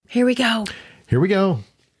Here we go. Here we go.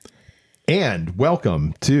 And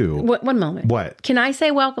welcome to... One moment. What? Can I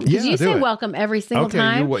say welcome? Because you say welcome every single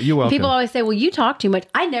time. You welcome. People always say, well, you talk too much.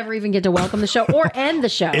 I never even get to welcome the show or end the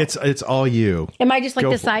show. It's all you. Am I just like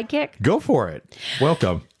the sidekick? Go for it.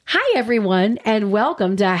 Welcome. Hi, everyone, and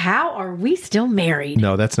welcome to How Are We Still Married?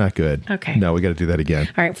 No, that's not good. Okay. No, we got to do that again.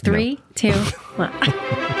 All right. 3, 2, 1.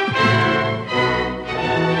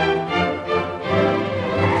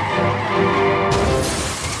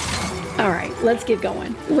 All right, let's get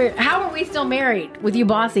going. How are we still married with you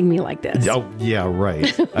bossing me like this? Oh, yeah, right.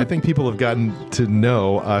 I think people have gotten to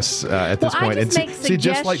know us at this point. I just make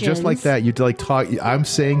suggestions. just like that, you'd like talk. I'm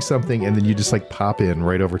saying something, and then you just like pop in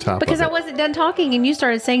right over top. Because of it. I wasn't done talking, and you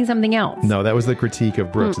started saying something else. No, that was the critique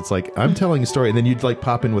of Brooks. It's like I'm telling a story, and then you'd like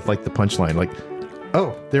pop in with like the punchline, like,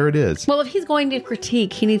 "Oh, there it is." Well, if he's going to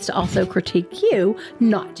critique, he needs to also critique you,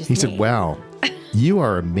 not just me. He said, "Wow, you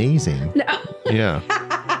are amazing." No. Yeah.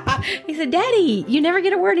 He said, "Daddy, you never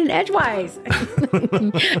get a word in edgewise."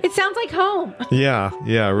 It sounds like home. Yeah,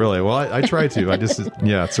 really. Well, I try to. I just,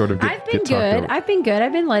 sort of get I've been get good. I've been good.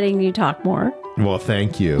 I've been letting you talk more. Well,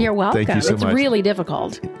 thank you. You're welcome. Thank you so it's much. really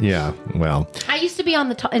difficult. Yeah, well. I used to be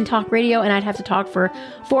on in talk radio, and I'd have to talk for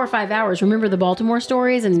 4 or 5 hours. Remember the Baltimore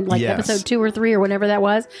stories and episode 2 or 3 or whenever that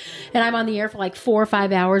was? And I'm on the air for like 4 or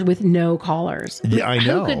 5 hours with no callers. Yeah, I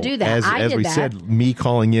know. Who could do that? As we said, me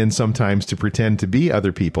calling in sometimes to pretend to be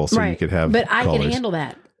other people so you could have But I callers. can handle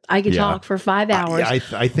that. I could talk for 5 hours.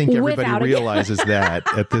 I think everybody realizes that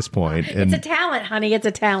at this point. And it's a talent, honey. It's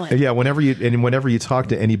a talent. Yeah, whenever you talk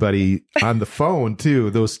to anybody on the phone too,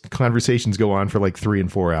 those conversations go on for like 3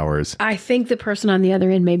 and 4 hours. I think the person on the other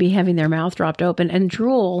end may be having their mouth dropped open and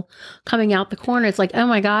drool coming out the corner. It's like, oh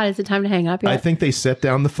my God, is it time to hang up yet? I think they set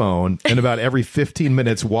down the phone and about every 15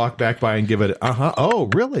 minutes walk back by and give it, oh,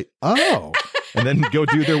 really? Oh. And then go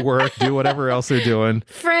do their work, do whatever else they're doing.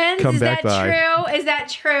 Friends, come is back that true? Is that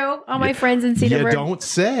true? All my friends in Cedarburg. You don't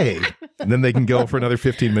say. And then they can go for another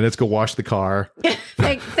 15 minutes, go wash the car.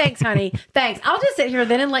 Thanks, honey. Thanks. I'll just sit here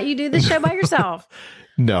then and let you do the show by yourself.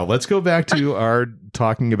 No, let's go back to our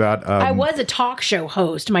talking about... I was a talk show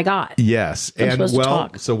host. My God. Yes.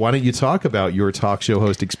 So why don't you talk about your talk show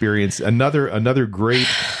host experience? Another great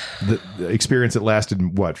experience that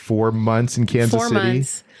lasted, 4 months in Kansas City? 4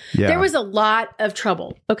 months. Yeah. There was a lot of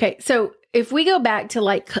trouble. Okay, so if we go back to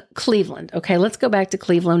like Cleveland, okay, let's go back to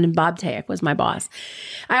Cleveland, and Bob Tayak was my boss.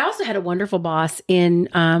 I also had a wonderful boss in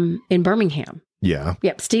Birmingham. Yeah.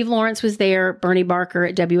 Yep. Steve Lawrence was there. Bernie Barker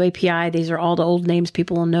at WAPI. These are all the old names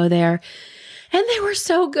people will know there. And they were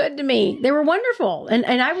so good to me. They were wonderful. And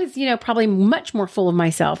I was, probably much more full of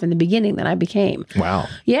myself in the beginning than I became. Wow.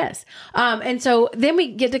 Yes. And so then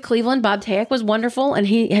we get to Cleveland. Bob Tayak was wonderful, and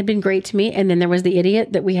he had been great to me. And then there was the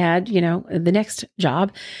idiot that we had, the next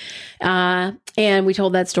job. And we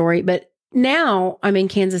told that story. But now I'm in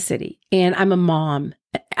Kansas City, and I'm a mom.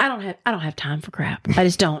 I don't have time for crap. I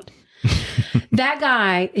just don't. That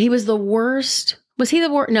guy, he was the worst. Was he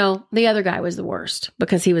the worst? No, the other guy was the worst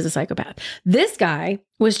because he was a psychopath. This guy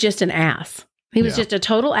was just an ass. He was just a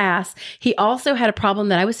total ass. He also had a problem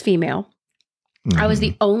that I was female. Mm-hmm. I was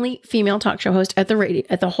the only female talk show host at the radio,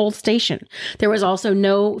 at the whole station. There was also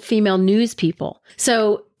no female news people.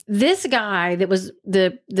 So this guy that was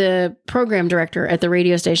the program director at the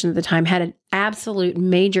radio station at the time had an absolute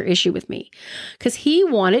major issue with me because he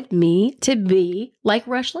wanted me to be like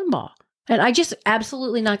Rush Limbaugh. And I just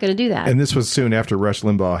absolutely not going to do that. And this was soon after Rush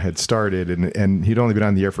Limbaugh had started, and he'd only been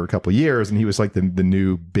on the air for a couple of years, and he was like the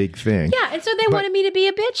new big thing. Yeah, and so they wanted me to be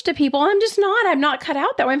a bitch to people. I'm just not. I'm not cut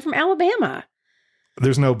out that way. I'm from Alabama.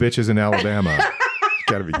 There's no bitches in Alabama.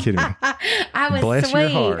 Got to be kidding me. I was Bless sweet. your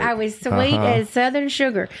heart. I was sweet as Southern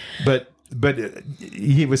sugar. But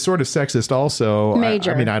he was sort of sexist also.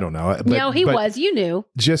 Major. I mean, I don't know. No, he was. You knew.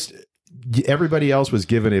 Just... Everybody else was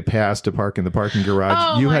given a pass to park in the parking garage.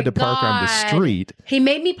 Oh, you had to park on the street. He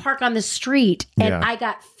made me park on the street, and I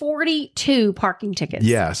got 42 parking tickets.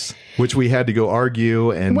 Yes, which we had to go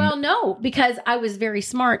argue. And well, no, because I was very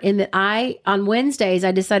smart in that on Wednesdays,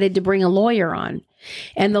 I decided to bring a lawyer on.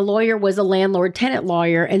 And the lawyer was a landlord-tenant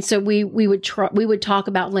lawyer. And so we would talk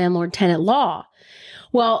about landlord-tenant law.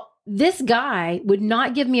 Well, this guy would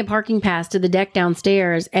not give me a parking pass to the deck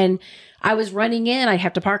downstairs. And I was running in. I'd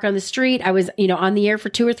have to park on the street. I was, on the air for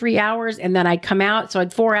 2 or 3 hours, and then I'd come out. So I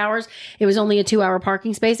had 4 hours. It was only a 2-hour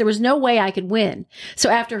parking space. There was no way I could win.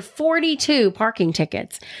 So after 42 parking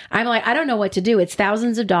tickets, I'm like, I don't know what to do. It's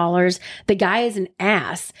thousands of dollars. The guy is an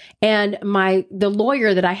ass. And the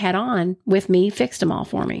lawyer that I had on with me fixed them all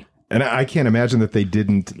for me. And I can't imagine that they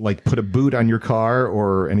didn't like put a boot on your car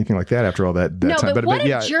or anything like that after all that no, time. But what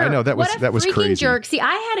a jerk. I know that was freaking crazy. Jerk. See,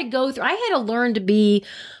 I had to learn to be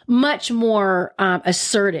much more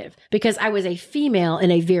assertive because I was a female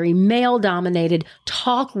in a very male-dominated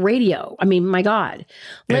talk radio. I mean, my God.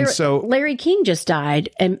 Larry King just died,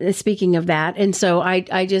 and speaking of that, and so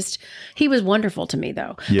he was wonderful to me,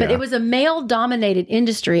 though. Yeah. But it was a male-dominated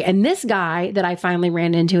industry, and this guy that I finally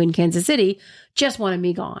ran into in Kansas City just wanted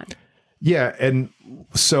me gone. Yeah, and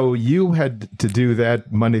so you had to do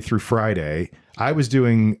that Monday through Friday. I was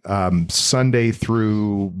doing Sunday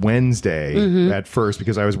through Wednesday at first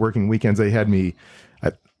because I was working weekends. They had me.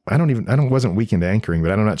 I wasn't weekend anchoring,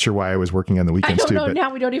 but I'm not sure why I was working on the weekends too. I don't know.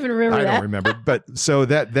 Now we don't even remember that. I don't remember. But so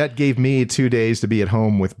that gave me 2 days to be at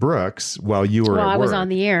home with Brooks while you were at work. I was on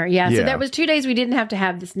the air. Yeah. So that was 2 days we didn't have to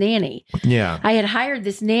have this nanny. Yeah. I had hired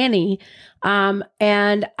this nanny,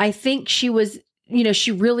 and I think she was,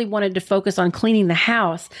 she really wanted to focus on cleaning the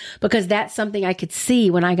house because that's something I could see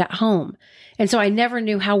when I got home. And so I never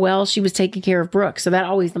knew how well she was taking care of Brooks. So that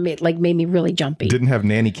always made me really jumpy. Didn't have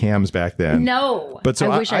nanny cams back then. No, but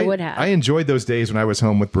so I wish I would have. I enjoyed those days when I was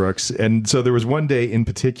home with Brooks. And so there was one day in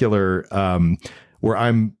particular where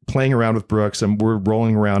I'm playing around with Brooks and we're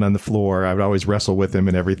rolling around on the floor. I would always wrestle with him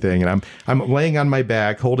and everything. And I'm laying on my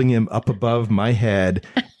back, holding him up above my head.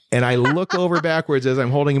 And I look over backwards as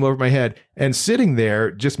I'm holding him over my head, and sitting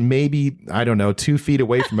there, just maybe, 2 feet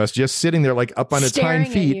away from us, just sitting there like up on its hind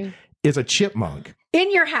feet, is a chipmunk. In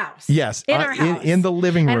your house. Yes. In our house. In the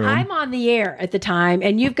living room. And I'm on the air at the time,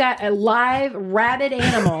 and you've got a live rabid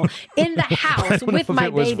animal in the house with my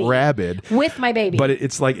baby. It was rabid. With my baby. But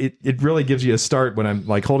it's like, it really gives you a start when I'm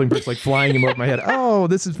like holding Brooks, like flying him over my head. Oh,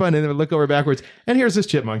 this is fun. And then I look over backwards, and here's this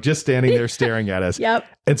chipmunk just standing there staring at us. Yep.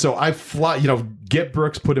 And so I fly, get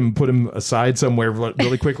Brooks, put him aside somewhere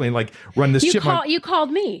really quickly and like run this chipmunk. You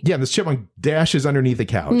called me. Yeah, this chipmunk dashes underneath the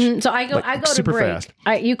couch. So I go super to break.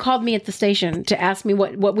 Fast. You called me at the station to ask me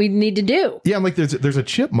what we need to do. Yeah, I'm like, there's a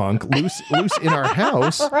chipmunk loose in our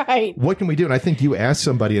house. Right. What can we do? And I think you asked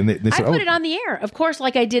somebody, and they said, I put it on the air. Of course,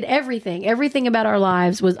 like I did everything. Everything about our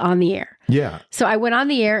lives was on the air. Yeah. So I went on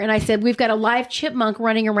the air and I said, we've got a live chipmunk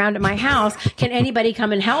running around at my house. Can anybody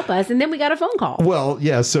come and help us? And then we got a phone call. Well,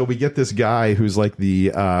 yeah. So we get this guy who's like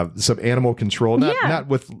the some animal control, not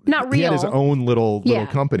real. He had his own little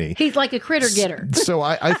company. He's like a critter getter. So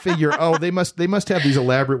I figure, they must have these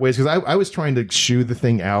elaborate ways, because I was trying to shoo the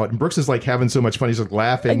thing out, and Brooks is like having so much fun. He's like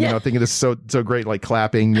laughing, thinking this is so great, like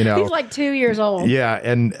clapping, He's like 2 years old. Yeah,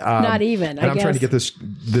 and not even. And I'm trying to get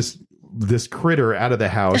this critter out of the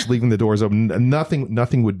house, leaving the doors open.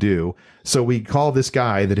 Nothing would do. So we call this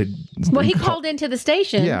guy that had. Well, he called into the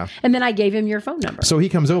station, and then I gave him your phone number. So he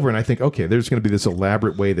comes over, and I think, okay, there's going to be this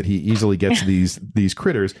elaborate way that he easily gets these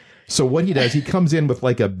critters. So what he does, he comes in with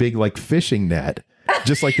like a big fishing net,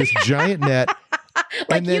 just like this giant net.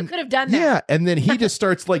 Like you could have done that. Yeah, and then he just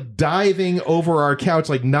starts like diving over our couch,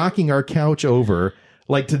 like knocking our couch over,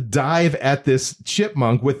 like to dive at this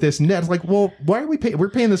chipmunk with this net. It's like, well, why are we paying? We're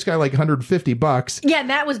paying this guy like $150. Yeah, and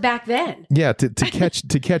that was back then. Yeah, to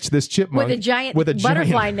catch this chipmunk with a giant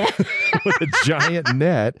butterfly net. With a giant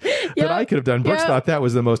net that I could have done. Brooks thought that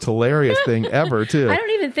was the most hilarious thing ever, too. I don't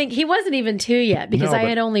even think he wasn't even 2 yet, because I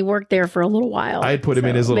had only worked there for a little while. I had put him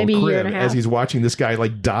in his little crib as he's watching this guy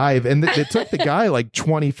like dive, and it took the guy like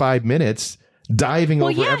 25 minutes. Diving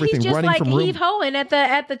over everything, he's just running like from room. heave-hoeing at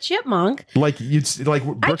the chipmunk. Like Brooks and I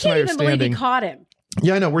are can't even standing. believe he caught him.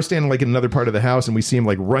 Yeah, I know. We're standing like in another part of the house, and we see him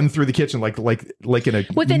like run through the kitchen, like in a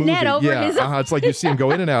with a net over his. It's like you see him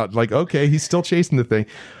go in and out. Like, okay, he's still chasing the thing.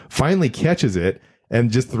 Finally catches it and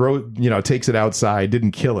just takes it outside.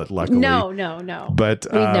 Didn't kill it, luckily. No. But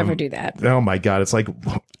we'd never do that. Oh my God! It's like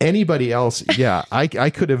anybody else. Yeah, I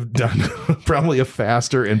could have done probably a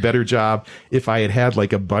faster and better job if I had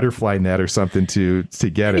like a butterfly net or something to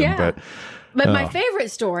get him. Yeah. But my favorite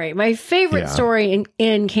story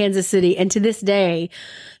in Kansas City, and to this day,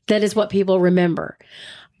 that is what people remember.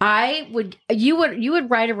 You would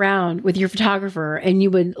ride around with your photographer and you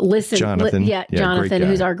would listen. Jonathan. Jonathan,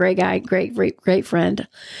 who's our great guy, great friend.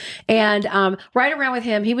 And ride around with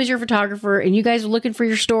him. He was your photographer, and you guys were looking for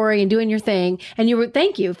your story and doing your thing. And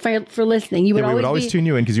thank you for listening. We would always tune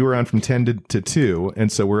you in because you were on from 10 to 2.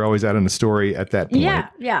 And so we're always out on a story at that point.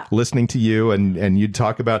 Yeah. Listening to you, and you'd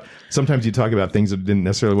sometimes you'd talk about things that didn't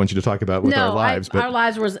necessarily want you to talk about with our lives. But our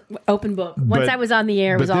lives was open book. Once I was on the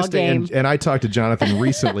air, it was all game. And I talked to Jonathan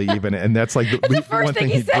recently. Even, and that's like the one thing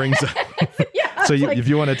he brings up. So if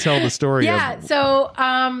you want to tell the story. Yeah. So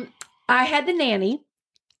I had the nanny,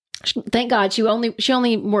 Thank God she only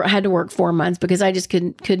had to work 4 months because I just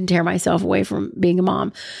couldn't tear myself away from being a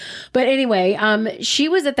mom. But anyway, she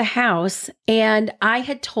was at the house and I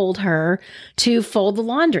had told her to fold the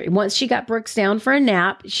laundry. Once she got Brooks down for a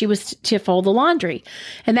nap, she was to fold the laundry.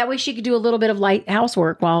 And that way she could do a little bit of light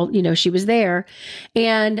housework while, she was there.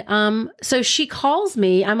 And so she calls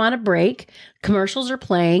me, I'm on a break, commercials are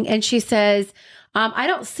playing, and she says, I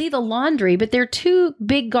don't see the laundry, but there are 2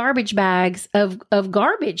 big garbage bags of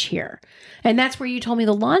garbage here. And that's where you told me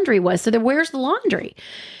the laundry was. So then where's the laundry?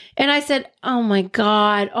 And I said, oh my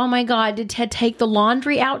God, did Ted take the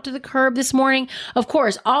laundry out to the curb this morning? Of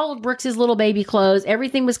course, all of Brooks's little baby clothes,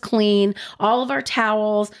 everything was clean, all of our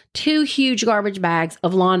towels, 2 huge garbage bags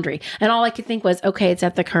of laundry. And all I could think was, okay, it's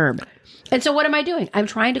at the curb. And so what am I doing? I'm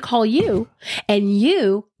trying to call you and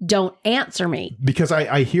you don't answer me. Because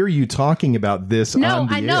I hear you talking about this on the air. No,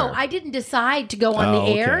 I know. I didn't decide to go on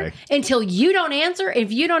the air until you don't answer.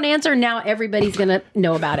 If you don't answer, now everybody's going to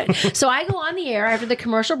know about it. So I go on the air after the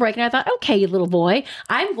commercial break and I thought, okay, you little boy,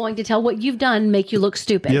 I'm going to tell what you've done, make you look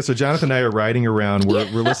stupid. Yeah, so Jonathan and I are riding around. We're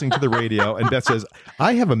listening to the radio and Beth says,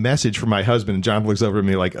 I have a message from my husband. And Jonathan looks over at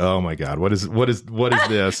me like, oh my God, what is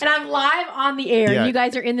this? And I'm live on the air and you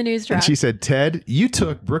guys are in the news truck. And she said, Ted, you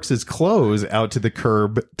took Brooks's clothes out to the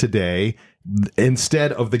curb today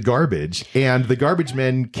instead of the garbage, and the garbage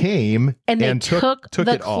men came and took the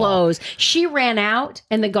it all. Clothes. She ran out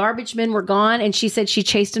and the garbage men were gone, and she said she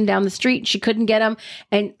chased him down the street and she couldn't get him,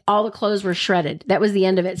 and all the clothes were shredded. That was the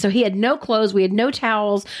end of it. So he had no clothes, we had no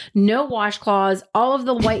towels, no washcloths, all of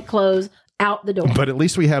the white clothes out the door. But at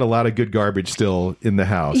least we had a lot of good garbage still in the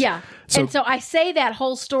house. Yeah. And so I say that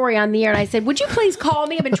whole story on the air and I said, would you please call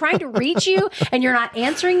me? I've been trying to reach you and you're not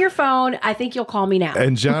answering your phone. I think you'll call me now.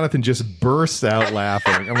 And Jonathan just bursts out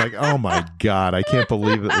laughing. I'm like, oh my God, I can't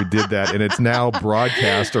believe that we did that. And it's now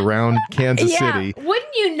broadcast around Kansas City.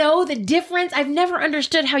 Wouldn't you know the difference? I've never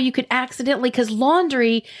understood how you could accidentally, because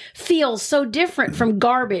laundry feels so different from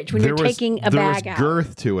garbage when you're taking a bag out. There was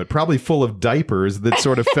girth to it, probably full of diapers that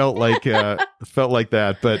sort of felt like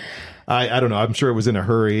that. But I don't know. I'm sure it was in a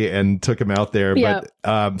hurry and took him out there. Yep.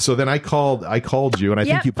 But so then I called you, and I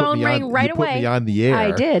think you put me on. Right away. Put me on the air.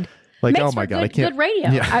 I did. Like, oh my God, I can't. Good radio.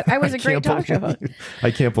 Yeah, I was a great talk show host. I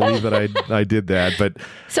can't believe that I did that. But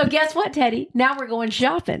so guess what, Teddy? Now we're going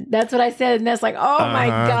shopping. That's what I said, and that's like, oh my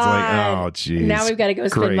God. It's like, oh geez. Now we've got to go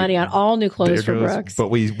spend money on all new clothes for Brooks. But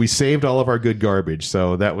we saved all of our good garbage,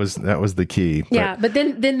 so that was the key. Yeah, but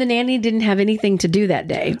then the nanny didn't have anything to do that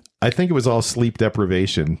day. I think it was all sleep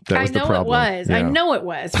deprivation. That was the problem. I know it was. Yeah. I know it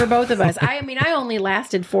was for both of us. I mean, I only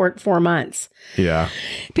lasted 4 months. Yeah.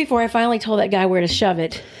 Before I finally told that guy where to shove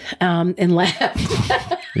it, and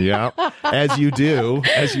left. Yeah, as you do,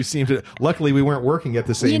 as you seem to. Luckily, we weren't working at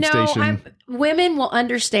the same station. Women will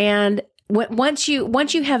understand. Once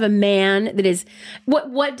you have a man that is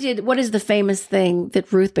what is the famous thing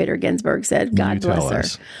that Ruth Bader Ginsburg said? God bless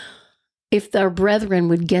her. If our brethren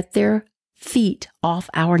would get their feet off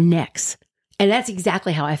our necks. And that's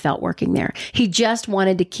exactly how I felt working there. He just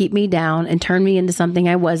wanted to keep me down and turn me into something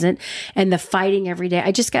I wasn't. And the fighting every day,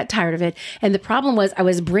 I just got tired of it. And the problem was I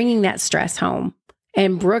was bringing that stress home.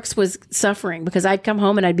 And Brooks was suffering because I'd come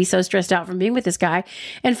home and I'd be so stressed out from being with this guy.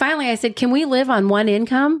 And finally I said, can we live on one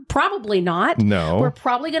income? Probably not. No. We're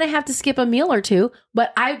probably going to have to skip a meal or two.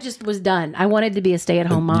 But I just was done. I wanted to be a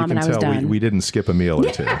stay-at-home mom, and I was done. We didn't skip a meal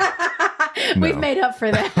or two. We've made up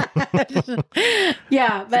for that.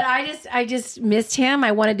 Yeah, but I just missed him.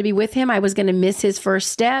 I wanted to be with him. I was going to miss his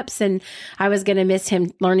first steps, and I was going to miss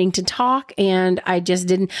him learning to talk. And I just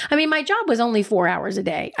didn't. I mean, my job was only 4 hours a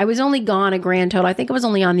day. I was only gone a grand total. I think I was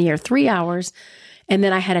only on the air 3 hours, and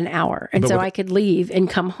then I had an hour. And so I could leave and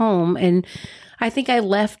come home. And I think I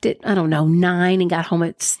left at, 9 and got home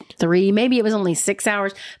at 3. Maybe it was only 6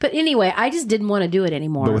 hours. But anyway, I just didn't want to do it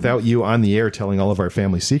anymore. But without you on the air telling all of our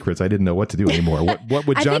family secrets, I didn't know what to do anymore. What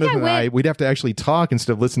would Jonathan and I, we'd have to actually talk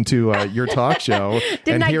instead of listen to your talk show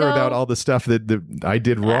and hear about all the stuff that I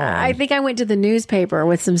did wrong. I think I went to the newspaper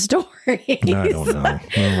with some stories. I don't know.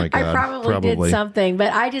 Oh my God. I probably did something,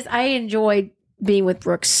 but I enjoyed being with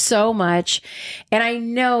Brooks so much. And I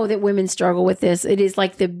know that women struggle with this. It is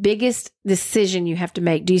like the biggest decision you have to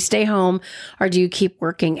make. Do you stay home or do you keep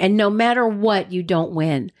working? And no matter what, you don't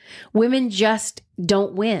win. Women just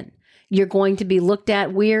don't win. You're going to be looked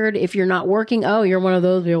at weird if you're not working. Oh, you're one of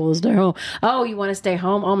those people who stay home. Oh, you want to stay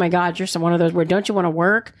home? Oh my God, you're one of those where don't you want to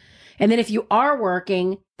work? And then if you are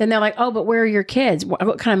working, then they're like, oh, but where are your kids?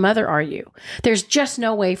 What kind of mother are you? There's just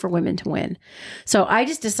no way for women to win. So I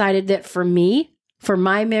just decided that for me, for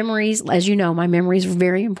my memories, as you know, my memories are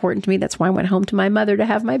very important to me. That's why I went home to my mother to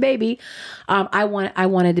have my baby. I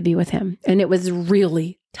wanted to be with him. And it was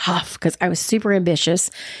really, tough because I was super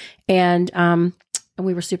ambitious and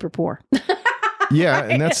we were super poor. Yeah,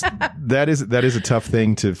 and that is a tough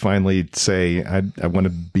thing to finally say. I want to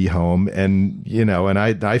be home, and and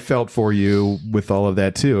I felt for you with all of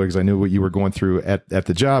that too, because I knew what you were going through at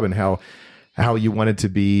the job and how you wanted to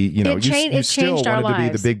be. You still wanted to be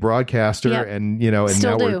the big broadcaster, yep. and and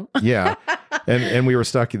still now do. Yeah, and we were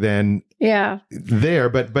stuck then. Yeah, there,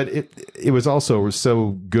 but it was also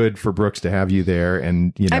so good for Brooks to have you there,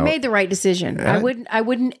 and I made the right decision. I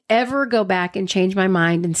wouldn't ever go back and change my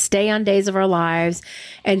mind and stay on Days of Our Lives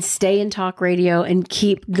and stay in talk radio and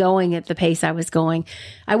keep going at the pace I was going.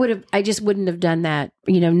 I just wouldn't have done that.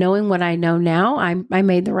 Knowing what I know now, I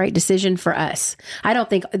made the right decision for us. I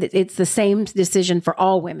don't think it's the same decision for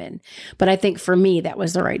all women, but I think for me that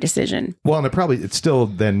was the right decision. Well, and it still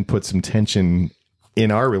then put some tension in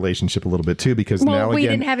our relationship a little bit too, because now we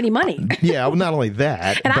again, didn't have any money. Yeah, well, not only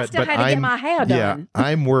that, and I still had to get my hair done. Yeah,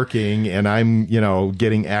 I'm working and I'm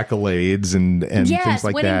getting accolades and things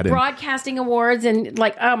like winning that, broadcasting awards and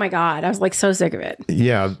oh my God, I was so sick of it.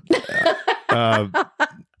 Yeah. I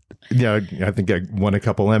think I won a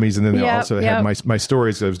couple Emmys, and then I also had my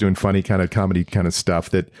stories. I was doing funny kind of comedy kind of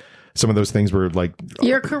stuff that. Some of those things were like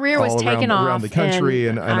your career was taken off around the country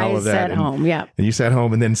and all of that. I sat home, yeah. And you sat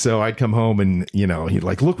home, and then so I'd come home, and you'd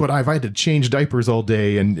like, look what I had to change diapers all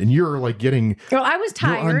day, and you're like getting. Well, I was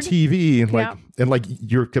tired. You're on TV, and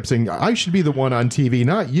you kept saying I should be the one on TV,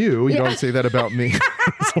 not you. You don't say that about me.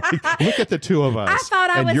 It's like, look at the two of us. I thought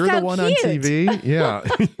I was you're so the one cute. on TV. Yeah.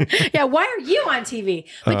 Yeah. Why are you on TV?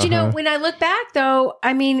 But when I look back, though,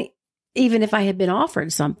 I mean, even if I had been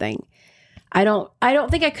offered something. I don't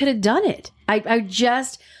think I could have done it.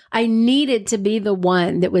 I needed to be the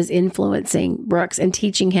one that was influencing Brooks and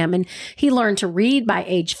teaching him. And he learned to read by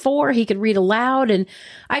age 4. He could read aloud. And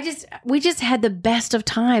we just had the best of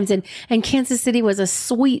times. And Kansas City was a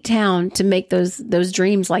sweet town to make those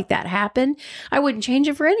dreams like that happen. I wouldn't change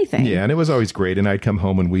it for anything. Yeah. And it was always great. And I'd come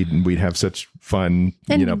home and we'd have such fun,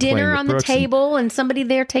 and dinner on the table and somebody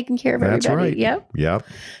there taking care of everybody. That's right. Yep.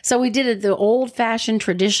 So we did it the old fashioned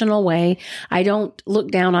traditional way. I don't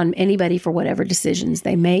look down on anybody for whatever decisions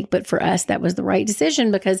they make. But for us, that was the right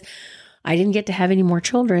decision because I didn't get to have any more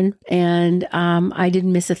children and I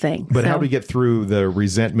didn't miss a thing. But how do we get through the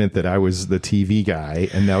resentment that I was the TV guy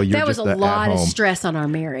and now you're just at home? That was a lot of stress on our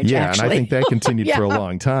marriage, actually. And I think that continued for a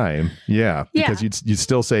long time. Yeah. Because you'd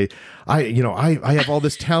still say, I have all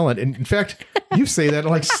this talent. And in fact, you say that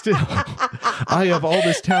like still, I have all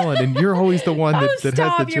this talent and you're always the one that has the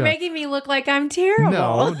job. You're making me look like I'm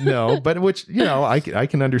terrible. No. But which, I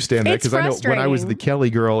can understand that because I know when I was the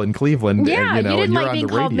Kelly girl in Cleveland, you didn't and you're like on being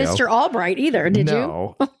the radio. called Mr. Albright either, did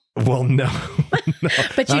you? Well, no.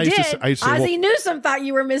 But you did. Ozzie Newsome thought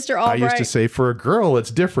you were Mr. Albright. I used to say for a girl,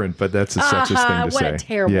 it's different, but that's such a thing to say. What a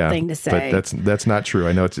terrible thing to say. But that's not true.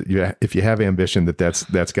 I know if you have ambition, that's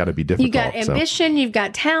got to be difficult. You got ambition, you've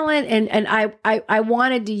got talent, and I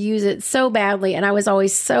wanted to use it so badly, and I was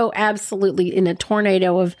always so absolutely in a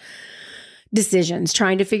tornado of decisions,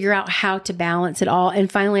 trying to figure out how to balance it all.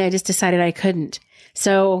 And finally, I just decided I couldn't.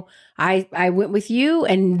 So I went with you,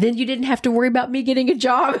 and then you didn't have to worry about me getting a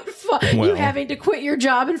job, you having to quit your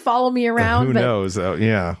job and follow me around. Who knows?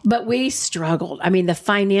 Yeah. But we struggled. I mean, the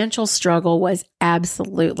financial struggle was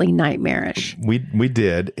absolutely nightmarish. We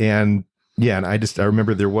did. And and I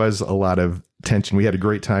remember there was a lot of tension. We had a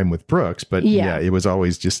great time with Brooks, but it was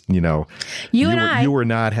always just, you were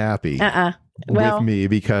not happy with me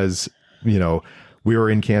because, we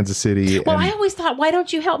were in Kansas City. Well, I always thought, why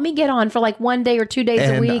don't you help me get on for like 1 day or 2 days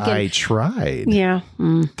a week? And I tried. Yeah.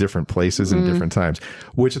 Different places and different times,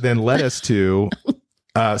 which then led us to,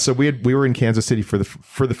 so we were in Kansas City for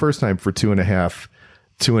the first time for two and a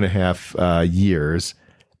half years.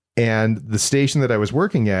 And the station that I was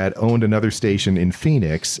working at owned another station in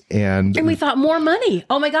Phoenix. And we thought, more money.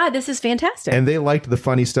 Oh my God, this is fantastic. And they liked the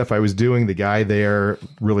funny stuff I was doing. The guy there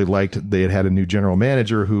really they had a new general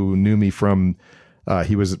manager who knew me from,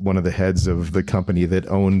 he was one of the heads of the company that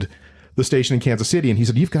owned the station in Kansas City. And he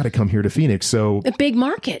said, you've got to come here to Phoenix. So a big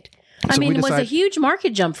market. I mean, it was a huge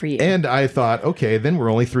market jump for you. And I thought, okay, then we're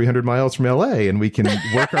only 300 miles from LA and we can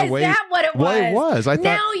work our way. Is that what it was? Well, it was. I thought,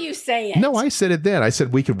 now you say it. No, I said it then. I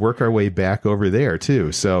said we could work our way back over there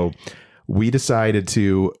too. So we decided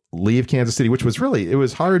to leave Kansas City, which was it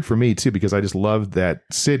was hard for me too, because I just loved that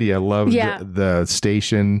city. I loved the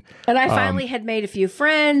station. And I finally had made a few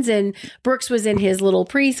friends, and Brooks was in his little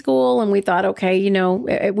preschool, and we thought, okay,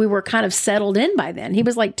 we were kind of settled in by then. He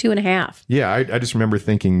was like 2.5. Yeah. I just remember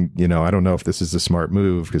thinking, I don't know if this is a smart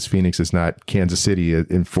move because Phoenix is not Kansas City and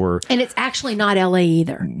it's actually not LA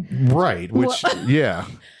either. Right. Which,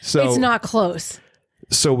 So it's not close.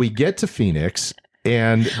 So we get to Phoenix.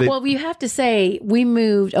 And well, you have to say we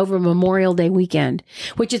moved over Memorial Day weekend,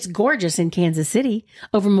 which is gorgeous in Kansas City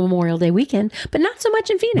over Memorial Day weekend, but not so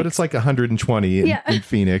much in Phoenix. But it's like 120 in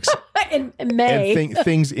Phoenix. in May. And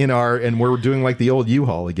things in our, and we're doing like the old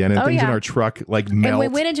U-Haul again, and things in our truck like melt. And we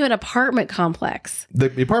went into an apartment complex.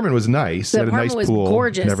 The apartment was nice. The had a nice apartment was pool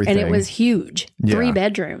gorgeous, and everything. And it was huge. 3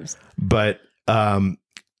 bedrooms. But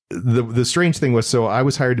the strange thing was, so I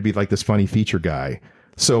was hired to be like this funny feature guy.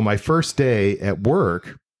 So my first day at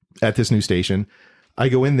work at this new station, I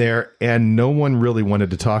go in there and no one really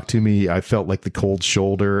wanted to talk to me. I felt like the cold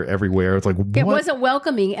shoulder everywhere. It's like, what? It wasn't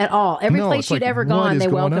welcoming at all. Every place you'd ever gone, they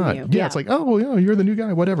welcome you. Yeah, it's like, oh, you're the new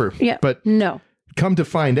guy, whatever. Yeah, but no. Come to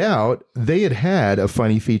find out, they had a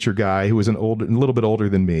funny feature guy who was a little bit older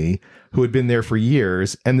than me, who had been there for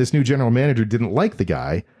years, and this new general manager didn't like the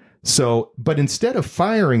guy. So, but instead of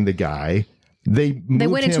firing the guy, they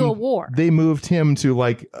went into a war. They moved him to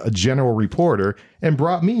like a general reporter and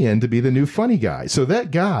brought me in to be the new funny guy. So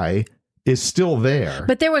that guy is still there.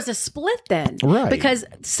 But there was a split then. Right. Because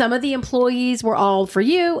some of the employees were all for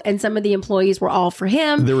you and some of the employees were all for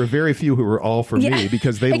him. There were very few who were all for me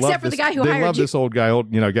because they except for the guy who hired you. They love this old guy,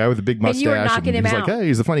 guy with a big mustache. And you were knocking him out. He's like, hey,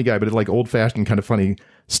 he's the funny guy, but it's like old fashioned kind of funny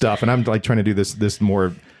stuff. And I'm like trying to do this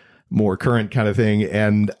more current kind of thing.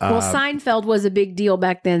 And well, Seinfeld was a big deal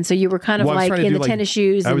back then. So you were kind of like in the tennis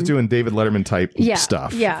shoes. I was doing David Letterman type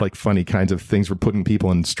stuff. Yeah. Like funny kinds of things. We're putting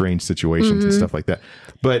people in strange situations and stuff like that.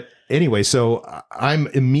 But anyway, so I'm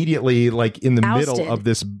immediately like in the middle of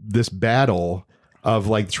this battle of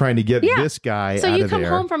like trying to get this guy out of there. So you come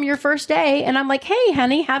home from your first day and I'm like, hey,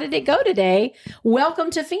 honey, how did it go today?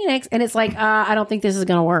 Welcome to Phoenix. And it's like, I don't think this is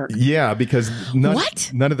going to work. Yeah, because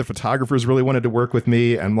none of the photographers really wanted to work with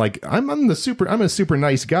me. I'm like, I'm a super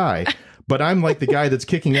nice guy. But I'm like the guy that's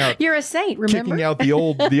kicking out. You're a saint, remember? Kicking out the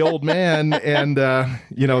old man. And,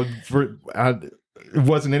 it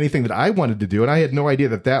wasn't anything that I wanted to do. And I had no idea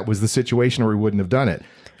that was the situation or we wouldn't have done it.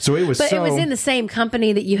 So it was But it was in the same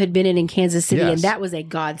company that you had been in Kansas City, and that was a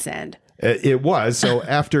godsend. It was. So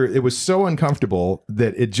after, it was so uncomfortable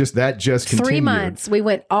that it just continued. 3 months. We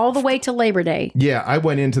went all the way to Labor Day. Yeah, I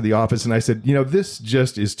went into the office and I said, this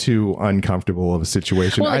just is too uncomfortable of a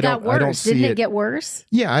situation. Well, it got worse. Didn't it get worse?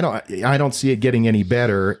 Yeah, I don't see it getting any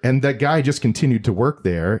better. And that guy just continued to work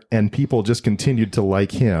there, and people just continued to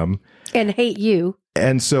like him. And hate you.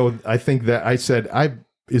 And so I think that I said,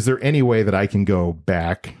 is there any way that I can go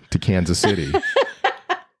back to Kansas City?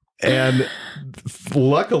 And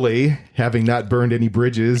luckily, having not burned any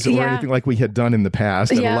bridges or anything like we had done in the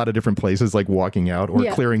past at a lot of different places, like walking out or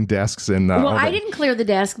clearing desks. And well, I didn't clear the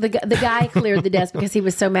desk. The guy cleared the desk because he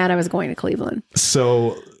was so mad I was going to Cleveland.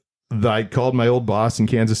 So I called my old boss in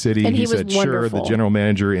Kansas City. And he was said, wonderful. Sure. The general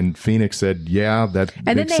manager in Phoenix said, yeah, that makes sense.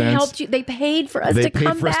 And then they helped you. They paid for us to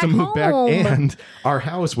come back home. And our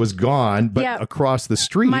house was gone, but across the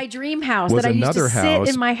street, my dream house that I used to sit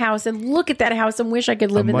in my house and look at that house and wish I could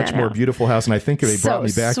live in that house. A much more beautiful house. And I think they brought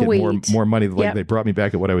me back at more money. Like they brought me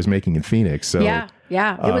back at what I was making in Phoenix. So yeah,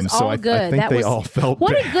 it was all good. I think they all felt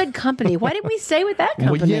what bad. A good company. Why didn't we stay with that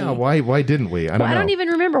company? Well, yeah, why didn't we? I don't know. I don't even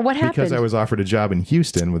remember what happened. Because I was offered a job in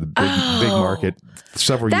Houston with a big market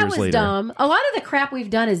several years later. That was dumb. A lot of the crap we've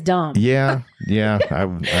done is dumb. Yeah, I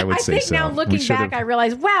would say so. I think now looking back, I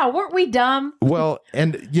realize, wow, weren't we dumb? Well,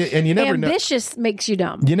 and you never know. Ambitious makes you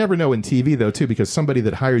dumb. You never know in TV though, too, because somebody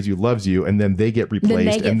that hires you loves you, and then they get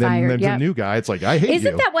replaced, and then there's a new guy. It's like, I hate you.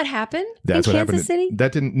 Isn't that what happened? That's in what Kansas happened. City?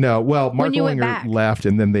 That didn't. No. Well, Mark Willinger left,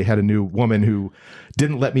 and then they had a new woman who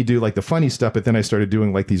didn't let me do like the funny stuff, but then I started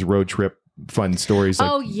doing like these road trip fun stories,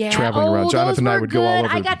 like traveling around. Jonathan and I would go all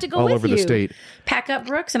over. I got to go all with over you. The state. Pack up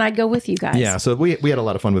Brooks, and I'd go with you guys. Yeah, so we had a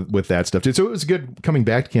lot of fun with that stuff too. So it was good coming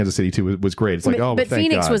back to Kansas City too. It was great. It's like but thank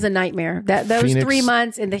Phoenix God. was a nightmare. Those 3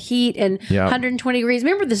 months in the heat and 120 degrees.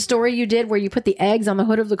 Remember the story you did where you put the eggs on the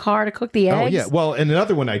hood of the car to cook the eggs? Oh yeah. Well, and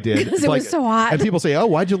another one I did because it was so hot. And people say, "Oh,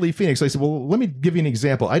 why'd you leave Phoenix?" I said, "Well, let me give you an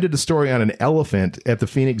example. I did a story on an elephant at the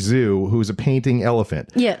Phoenix Zoo who was a painting elephant.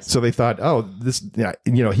 Yes. So they thought, oh, this,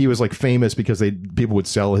 he was like famous because people would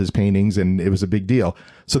sell his paintings and it was a big deal.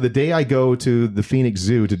 So the day I go to the Phoenix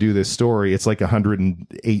Zoo to do this story, it's like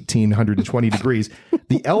 118, 120 degrees.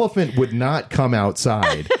 The elephant would not come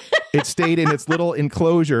outside. It stayed in its little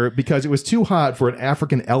enclosure because it was too hot for an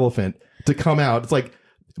African elephant to come out. It's like,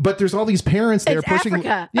 but there's all these parents there pushing,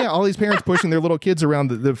 Africa. all these parents pushing their little kids around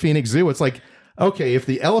the Phoenix Zoo. It's like, okay, if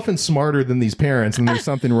the elephant's smarter than these parents, then there's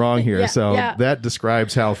something wrong here. So that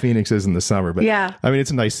describes how Phoenix is in the summer. But I mean,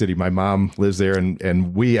 it's a nice city. My mom lives there,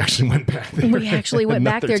 and we actually went back there. We actually went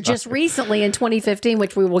back there just recently in 2015,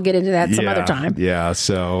 which we will get into that some other time. Yeah.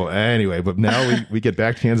 So anyway, but now we get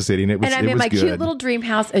back to Kansas City, and it was and I'm in my good. Cute little dream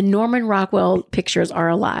house, and Norman Rockwell pictures are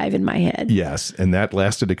alive in my head. Yes, and that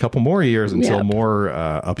lasted a couple more years until more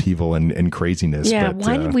upheaval and craziness. Yeah. But,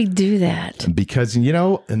 why did we do that? Because,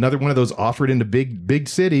 another one of those offered into big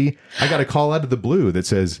city. I got a call out of the blue that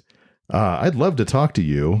says, I'd love to talk to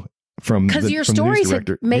you. Because your stories had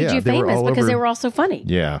made you famous because they were all so funny.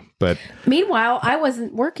 Yeah, but meanwhile, I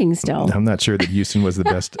wasn't working still. I'm not sure that Houston was the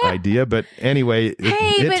best idea, but anyway,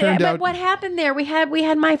 it turned out. But what happened there? We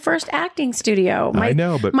had my first acting studio. I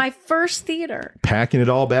know, but my first theater. Packing it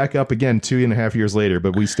all back up again 2.5 years later,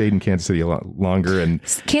 but we stayed in Kansas City a lot longer. And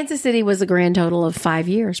Kansas City was a grand total of 5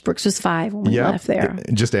 years. Brooks was 5 when we left there.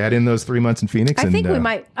 Just add in those 3 months in Phoenix. I think we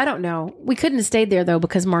might. I don't know. We couldn't have stayed there though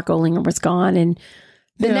because Mark Olinger was gone and.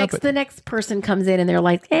 The next person comes in and they're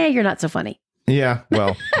like, you're not so funny. Yeah,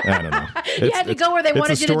 well, I don't know. You had to go where they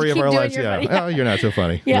wanted you to keep doing lives, your funny. Oh, you're not so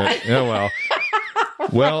funny. Yeah. Well.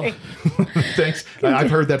 Well, thanks.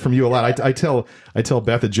 I've heard that from you a lot. I tell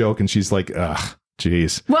Beth a joke and she's like, ugh,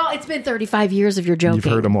 geez. Well, it's been 35 years of your joking. You've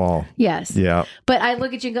heard them all. Yes. Yeah. But I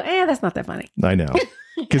look at you and go, that's not that funny. I know.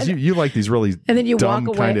 Because you like these really and then you dumb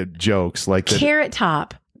walk away. kind of jokes like that. Carrot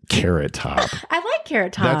Top. Carrot Top. I like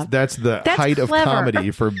Carrot Top. That's the height clever. of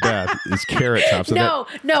comedy for Beth is Carrot Top. So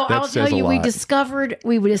no, I'll tell you, we discovered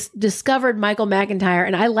Michael McIntyre,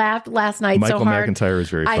 and I laughed last night so hard. Michael McIntyre is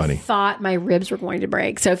very funny. I thought my ribs were going to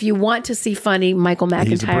break. So if you want to see funny Michael McIntyre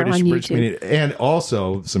He's a British on YouTube, comedian. And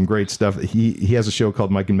also some great stuff. He has a show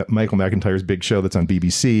called Michael McIntyre's Big Show that's on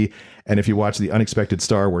BBC. And if you watch The Unexpected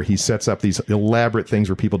Star, where he sets up these elaborate things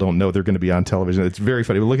where people don't know they're going to be on television, it's very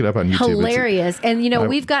funny. Look it up on YouTube. Hilarious. And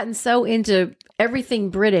we've gotten so into everything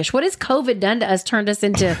British. What has COVID done to us? Turned us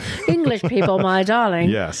into English people, my darling.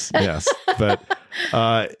 Yes. But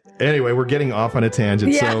anyway, we're getting off on a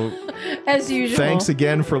tangent. Yeah, so as usual. Thanks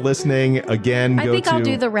again for listening. Again, I think I'll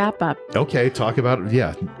do the wrap up. Okay, talk about it.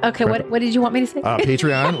 Yeah. Okay, what did you want me to say?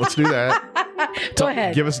 Patreon. Let's do that. Go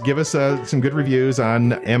ahead. Give us some good reviews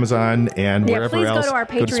on Amazon and wherever please else. Go to our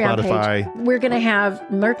Patreon page. We're going to have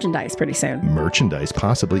merchandise pretty soon. Merchandise,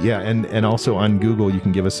 possibly. Yeah. And also on Google, you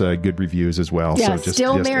can give us good reviews as well. Yeah, so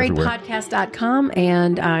stillmarriedpodcast.com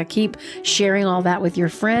and keep sharing all that with your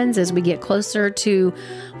friends as we get closer to,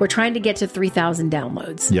 we're trying to get to 3,000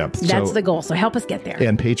 downloads. Yep. That's the goal. So help us get there.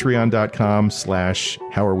 And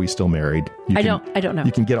patreon.com/howarewe-still-married. I don't know.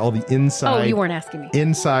 You can get all the inside. Oh, you weren't asking me.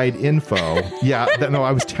 Inside info. Yeah. No,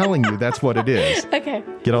 I was telling you that's what it is. Okay.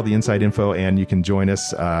 Get all the inside info and you can join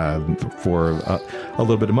us for a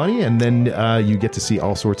little bit of money. And then you get to see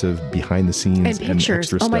all sorts of behind the scenes and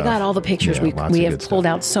pictures. And my God, all the pictures. Yeah, we have pulled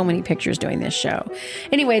out so many pictures doing this show.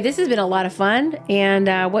 Anyway, this has been a lot of fun. And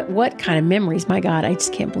what kind of memories? My God, I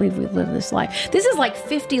just can't believe we lived this life. This is like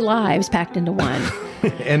 50 lives packed into one.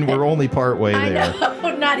 And we're only part way there. I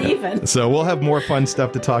know, not even. So we'll have more fun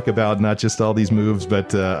stuff to talk about, not just all these moves,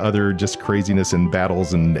 but other just craziness and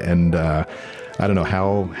battles and I don't know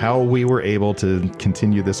how we were able to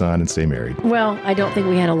continue this on and stay married. Well, I don't think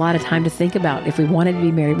we had a lot of time to think about if we wanted to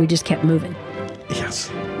be married. We just kept moving. Yes.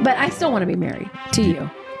 But I still want to be married to you.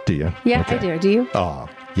 Do you? Yeah, okay. I do. Do you? Oh,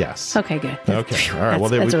 yes. Okay, good. Okay. All right. Well,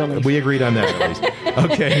 we agreed on that at least.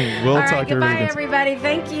 Okay. We'll all right, talk to goodbye, everybody.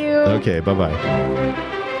 Thank you. Okay.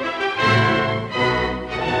 Bye-bye.